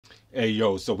Hey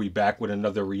yo, so we back with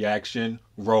another reaction.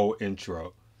 Roll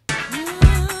intro. Now,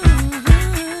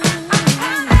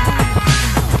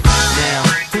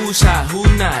 who's hot, who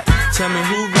not? Tell me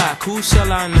who rock, who sell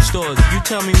out in the stores. You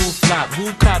tell me who flop,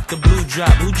 who cop the blue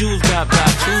drop, who jewels got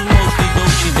blocks, who's mostly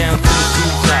Dolce down to the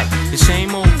blue top. The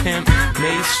same old pimp,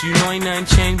 Mace, you know ain't nothing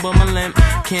changed but my limp.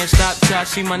 Can't stop till I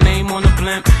see my name on the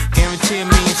blimp. Guarantee a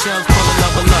million sales, pull a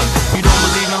level up. You don't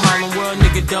believe in Harlem World,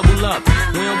 nigga, double up.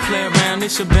 We don't play around,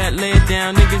 it's a bet, lay it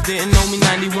down. Niggas didn't know me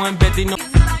 91, bet they know.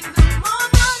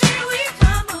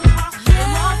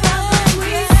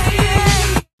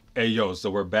 Hey yo, so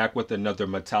we're back with another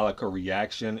Metallica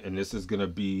reaction, and this is gonna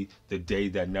be The Day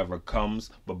That Never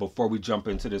Comes. But before we jump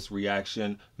into this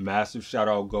reaction, massive shout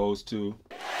out goes to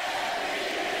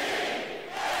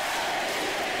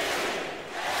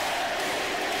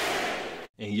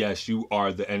and yes, you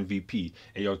are the MVP.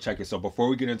 Hey yo, check it. So before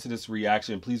we get into this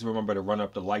reaction, please remember to run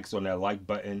up the likes on that like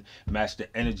button, match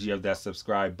the energy of that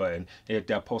subscribe button, and hit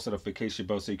that post notification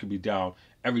bell so you can be down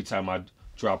every time I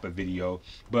drop a video.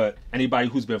 But anybody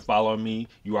who's been following me,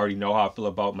 you already know how I feel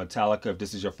about Metallica. If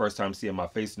this is your first time seeing my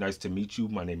face, nice to meet you.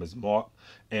 My name is Mark,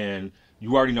 and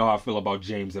you already know how I feel about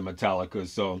James and Metallica.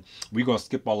 So we're gonna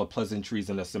skip all the pleasantries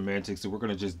and the semantics, and we're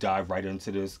gonna just dive right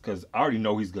into this because I already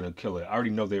know he's gonna kill it. I already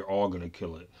know they're all gonna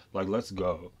kill it. Like, let's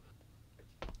go.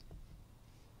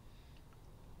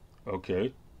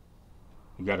 Okay,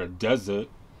 we got a desert.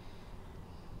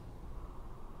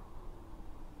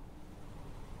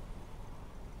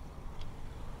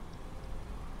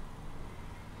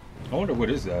 I wonder what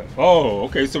is that? Oh,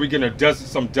 okay, so we get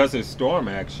some desert storm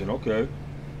action. Okay.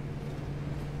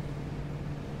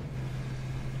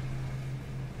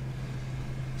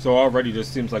 So already this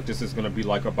seems like this is gonna be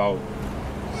like about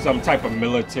some type of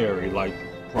military, like,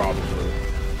 probably.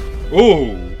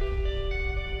 Ooh.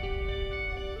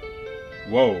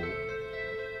 Whoa.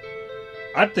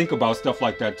 I think about stuff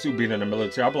like that too, being in the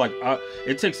military. I'd be like,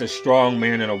 it takes a strong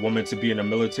man and a woman to be in the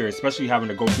military, especially having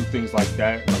to go through things like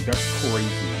that. Like, that's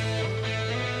crazy.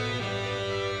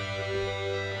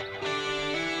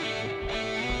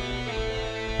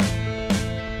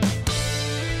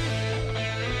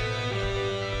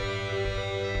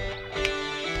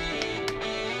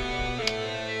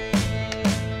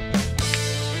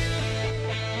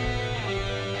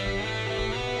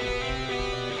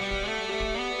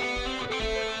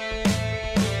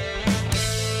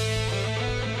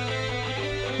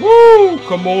 Woo!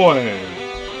 Come on!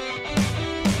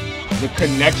 The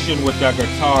connection with that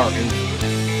guitar is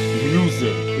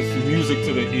music. It's music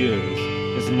to the ears.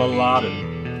 It's melodic.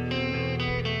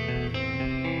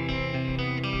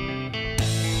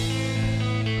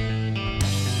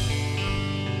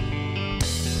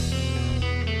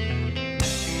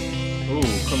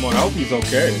 Ooh, come on. I hope he's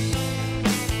okay.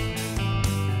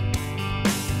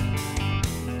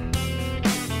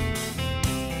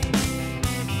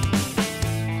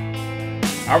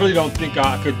 I really don't think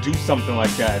I could do something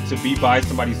like that, to be by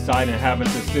somebody's side and having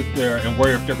to sit there and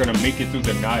worry if they're gonna make it through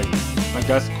the night. Like,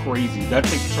 that's crazy. That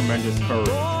takes tremendous courage.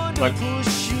 Like,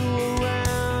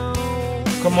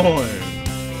 come on.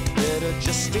 Better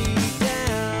just stay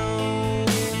down.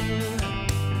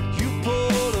 You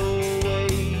pull away,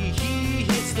 he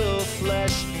hits the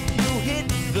flesh, you hit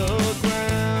the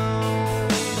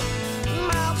ground.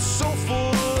 Mouth so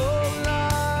full of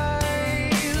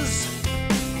lies,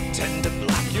 tend to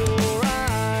block your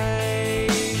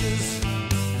eyes.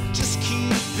 Just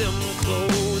keep them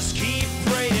closed, keep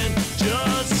praying,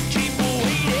 just keep waiting.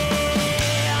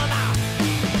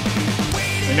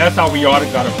 And that's how we ought to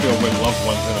gotta feel with loved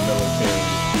ones in the military.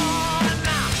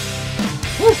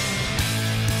 Woo.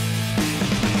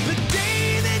 The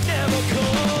day that never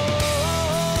comes.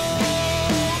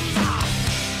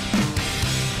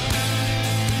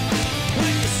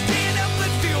 When you stand up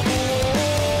and feel the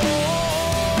warmth.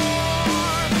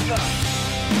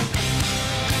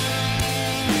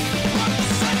 But the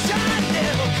sunshine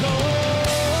never comes.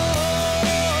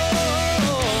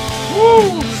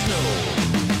 Woo.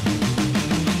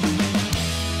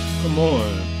 Come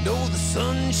on. No, the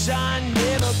sunshine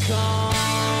never comes.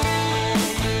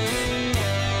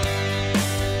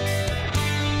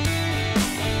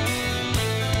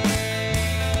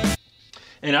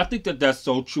 And I think that that's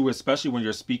so true, especially when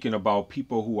you're speaking about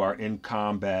people who are in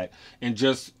combat and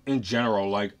just in general,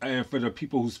 like, and for the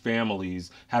people whose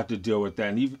families have to deal with that.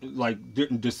 And even like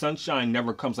the sunshine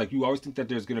never comes. Like, you always think that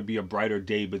there's going to be a brighter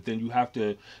day, but then you have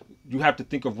to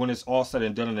think of when it's all said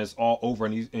and done and it's all over,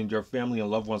 and your family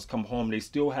and loved ones come home, they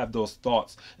still have those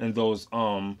thoughts and those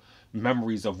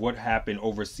memories of what happened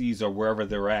overseas or wherever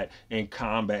they're at in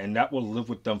combat, and that will live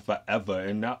with them forever.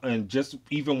 And just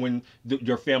even when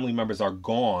your family members are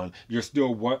gone, you're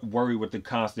still worried with the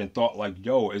constant thought like,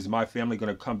 yo, is my family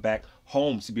going to come back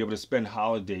home to be able to spend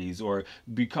holidays or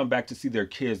come back to see their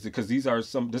kids? Because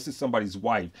this is somebody's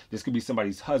wife, this could be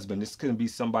somebody's husband, this could be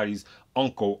somebody's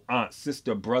uncle, aunt,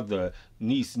 sister, brother,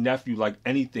 niece, nephew, like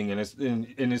anything. And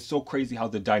it's so crazy how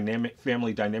the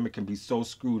family dynamic can be so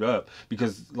screwed up,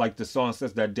 because like the song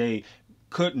says, that day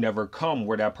could never come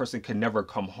where that person can never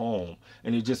come home.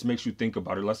 And it just makes you think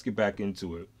about it. Let's get back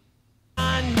into it.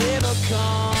 I never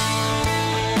come.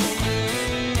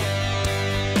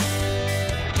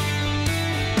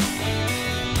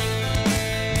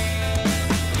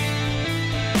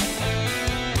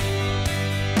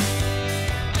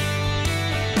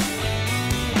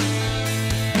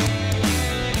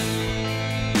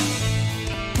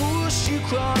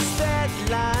 Cross that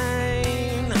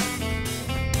line,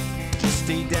 just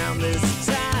stay down this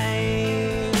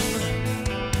time,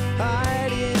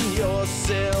 hiding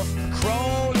yourself,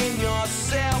 crawling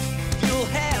yourself, you'll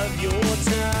have your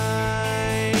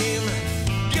time,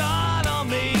 gotta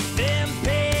make them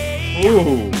pay.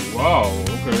 Ooh, wow,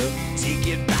 okay. Take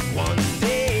it back one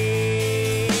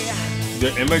day.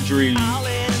 The imagery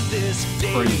is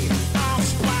crazy.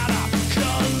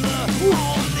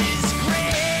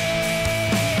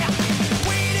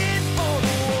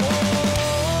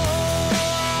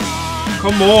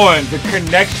 Come on, the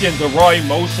connection, the raw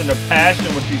emotion, the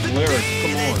passion with these lyrics.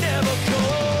 Come on.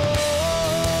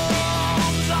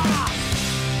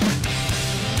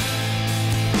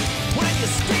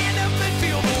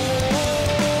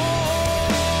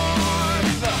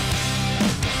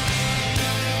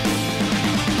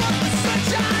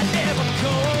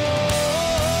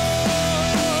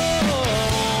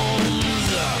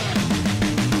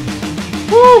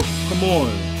 Woo! Come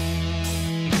on.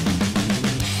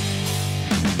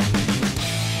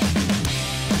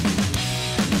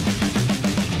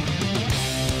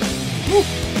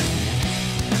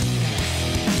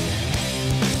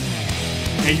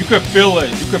 And you could feel it.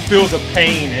 You could feel the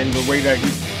pain in the way that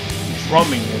he's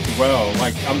drumming as well.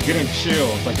 Like, I'm getting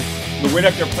chills. Like, the way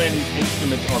that they're playing these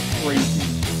instruments are crazy.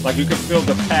 Like, you can feel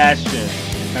the passion,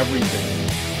 everything,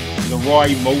 the raw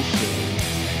emotion.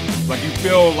 Like, you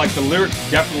feel like the lyrics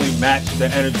definitely match the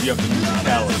energy of the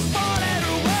musicality.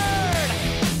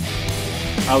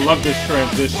 I love this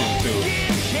transition too.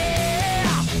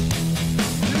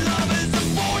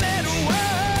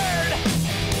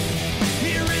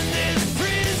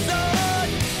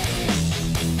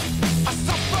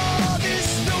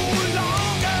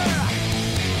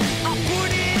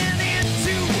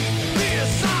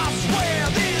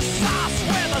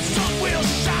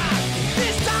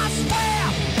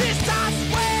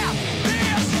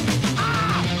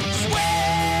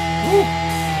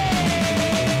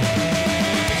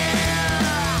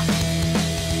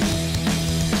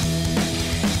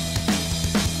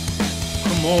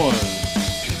 Come on.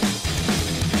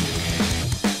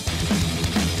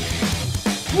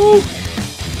 Woo.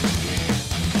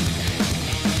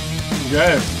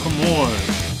 Yes, come on.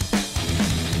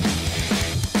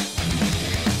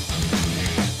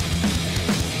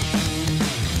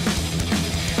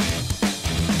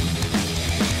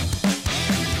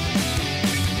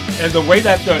 And the way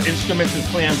that the instruments is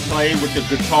play with the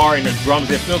guitar and the drums,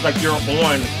 it feels like you're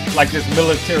on like this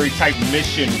military type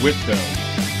mission with them.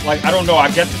 Like, I don't know,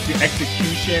 I guess it's the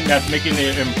execution that's making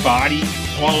it embody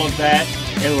all of that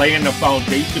and laying the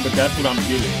foundation, but that's what I'm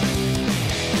getting.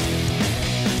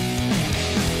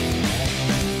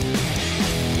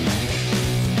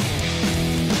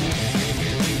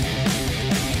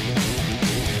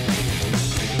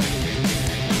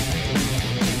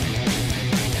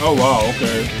 Oh wow,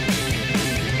 okay.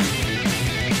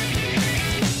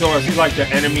 So is he like the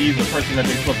enemy, the person that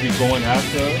they're supposed to be going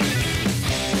after?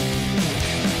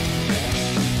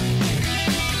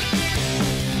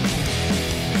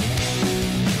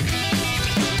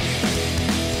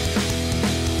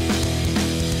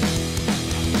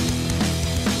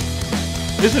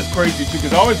 This is crazy too,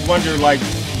 because I always wonder, like,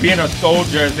 being a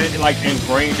soldier, is it like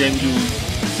ingrained in you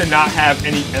to not have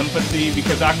any empathy?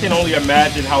 Because I can only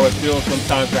imagine how it feels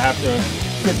sometimes to have to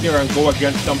sit there and go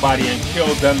against somebody and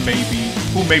kill them, maybe,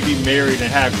 who may be married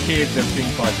and have kids and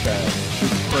things like that.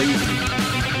 It's crazy.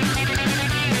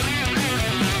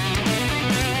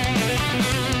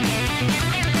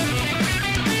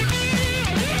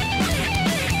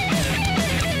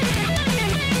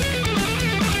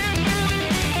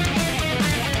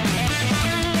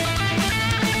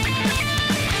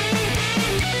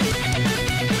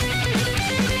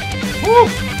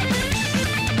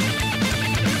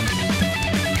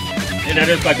 And that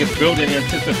is like it's building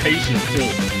anticipation too.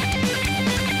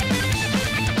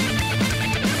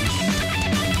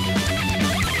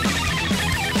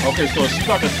 Okay, so she's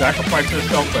about to sacrifice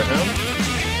herself for him?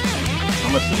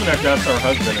 I'm assuming that that's her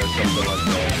husband or something like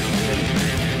that.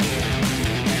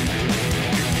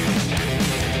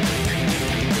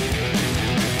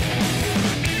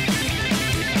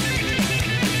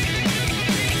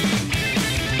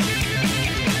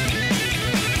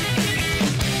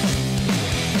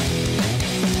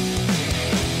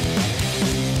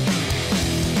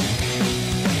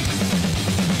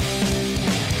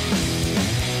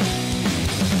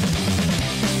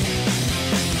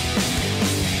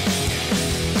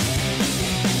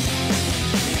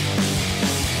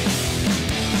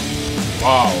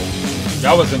 Wow,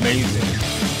 that was amazing.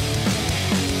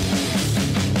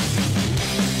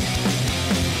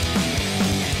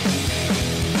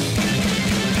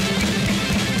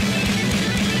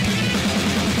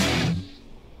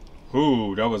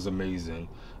 Ooh, that was amazing.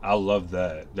 I love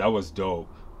that. That was dope.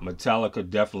 Metallica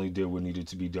definitely did what needed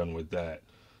to be done with that.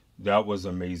 That was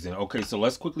amazing. Okay, so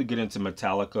let's quickly get into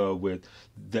Metallica with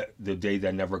the day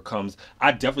that never comes.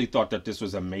 I definitely thought that this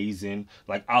was amazing.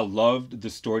 Like I loved the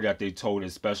story that they told,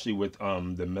 especially with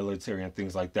the military and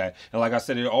things like that. And like I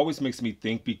said, it always makes me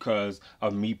think because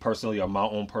of me personally, of my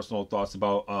own personal thoughts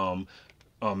about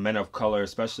men of color,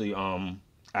 especially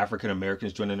African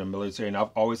Americans joining the military. And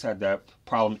I've always had that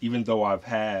problem, even though I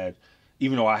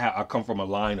come from a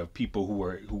line of people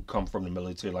who come from the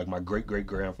military, like my great great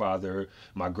grandfather,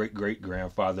 my great great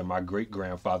grandfather, my great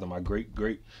grandfather, my great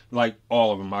great, like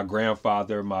all of them. My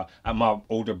grandfather, my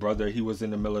older brother, he was in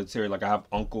the military. Like I have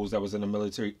uncles that was in the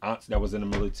military, aunts that was in the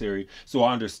military, so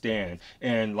I understand.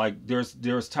 And like there's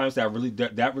times that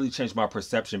really changed my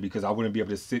perception because I wouldn't be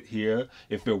able to sit here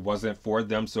if it wasn't for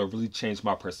them. So it really changed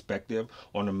my perspective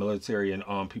on the military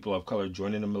and people of color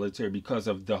joining the military because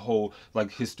of the whole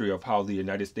like history of how the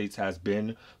United States has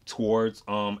been towards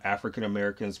African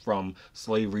Americans from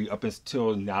slavery up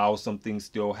until now. Some things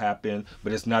still happen,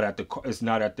 but it's not at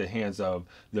the hands of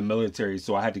the military.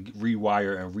 So I had to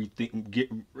rewire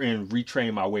and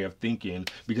retrain my way of thinking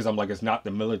because I'm like, it's not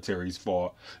the military's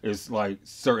fault. It's like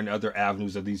certain other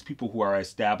avenues of these people who are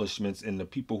establishments and the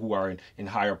people who are in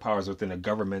higher powers within the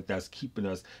government that's keeping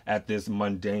us at this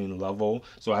mundane level.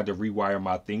 So I had to rewire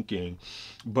my thinking,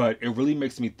 but it really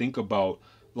makes me think about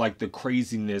like the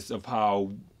craziness of how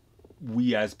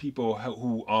we as people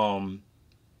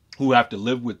who have to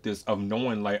live with this of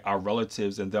knowing like our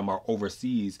relatives and them are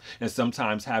overseas and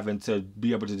sometimes having to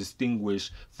be able to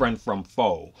distinguish friend from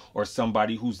foe or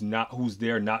somebody who's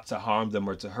there not to harm them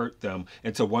or to hurt them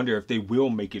and to wonder if they will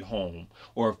make it home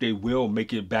or if they will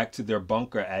make it back to their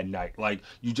bunker at night, like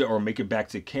or make it back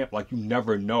to camp. Like you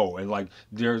never know, and like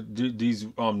these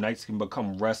nights can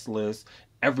become restless,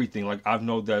 everything. Like I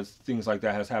know that things like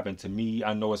that has happened to me.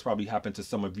 I know it's probably happened to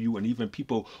some of you, and even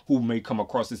people who may come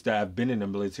across this that have been in the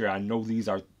military. I know these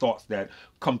are thoughts that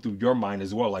come through your mind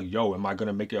as well. Like, yo, am I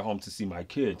gonna make it home to see my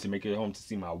kids, to make it home to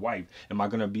see my wife? Am I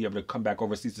gonna be able to come back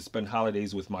overseas to spend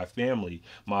holidays with my family,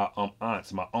 my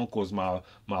aunts, my uncles, my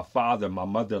father, my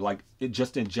mother? Like it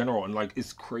just in general. And like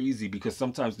it's crazy because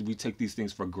sometimes we take these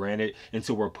things for granted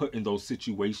until we're put in those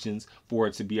situations for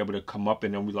it to be able to come up,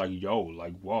 and then we like, yo,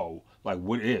 like whoa, like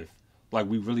what if? Like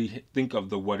we really think of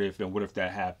the what if and what if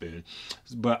that happened.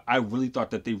 But I really thought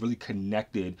that they really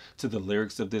connected to the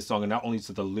lyrics of this song, and not only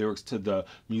to the lyrics, to the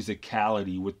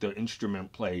musicality with the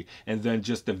instrument play, and then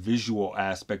just the visual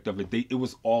aspect of it. It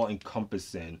was all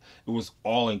encompassing. It was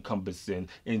all encompassing.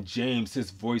 And James,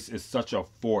 his voice is such a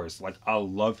force. Like I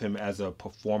love him as a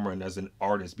performer and as an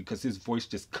artist because his voice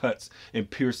just cuts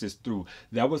and pierces through.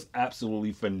 That was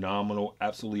absolutely phenomenal,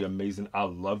 absolutely amazing. I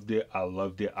loved it. I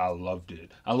loved it. I loved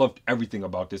it. I loved everything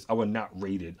about this. I would not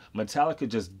rate it. Metallica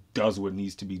just does what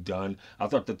needs to be done. I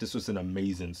thought that this was an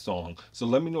amazing song. So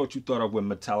let me know what you thought of with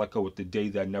Metallica with The Day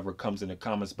That Never Comes in the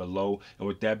comments below. And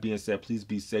with that being said, please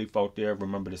be safe out there.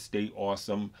 Remember to stay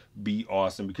awesome, be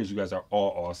awesome, because you guys are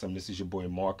all awesome. This is your boy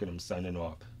Mark, and I'm signing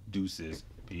off. Deuces.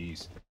 Peace.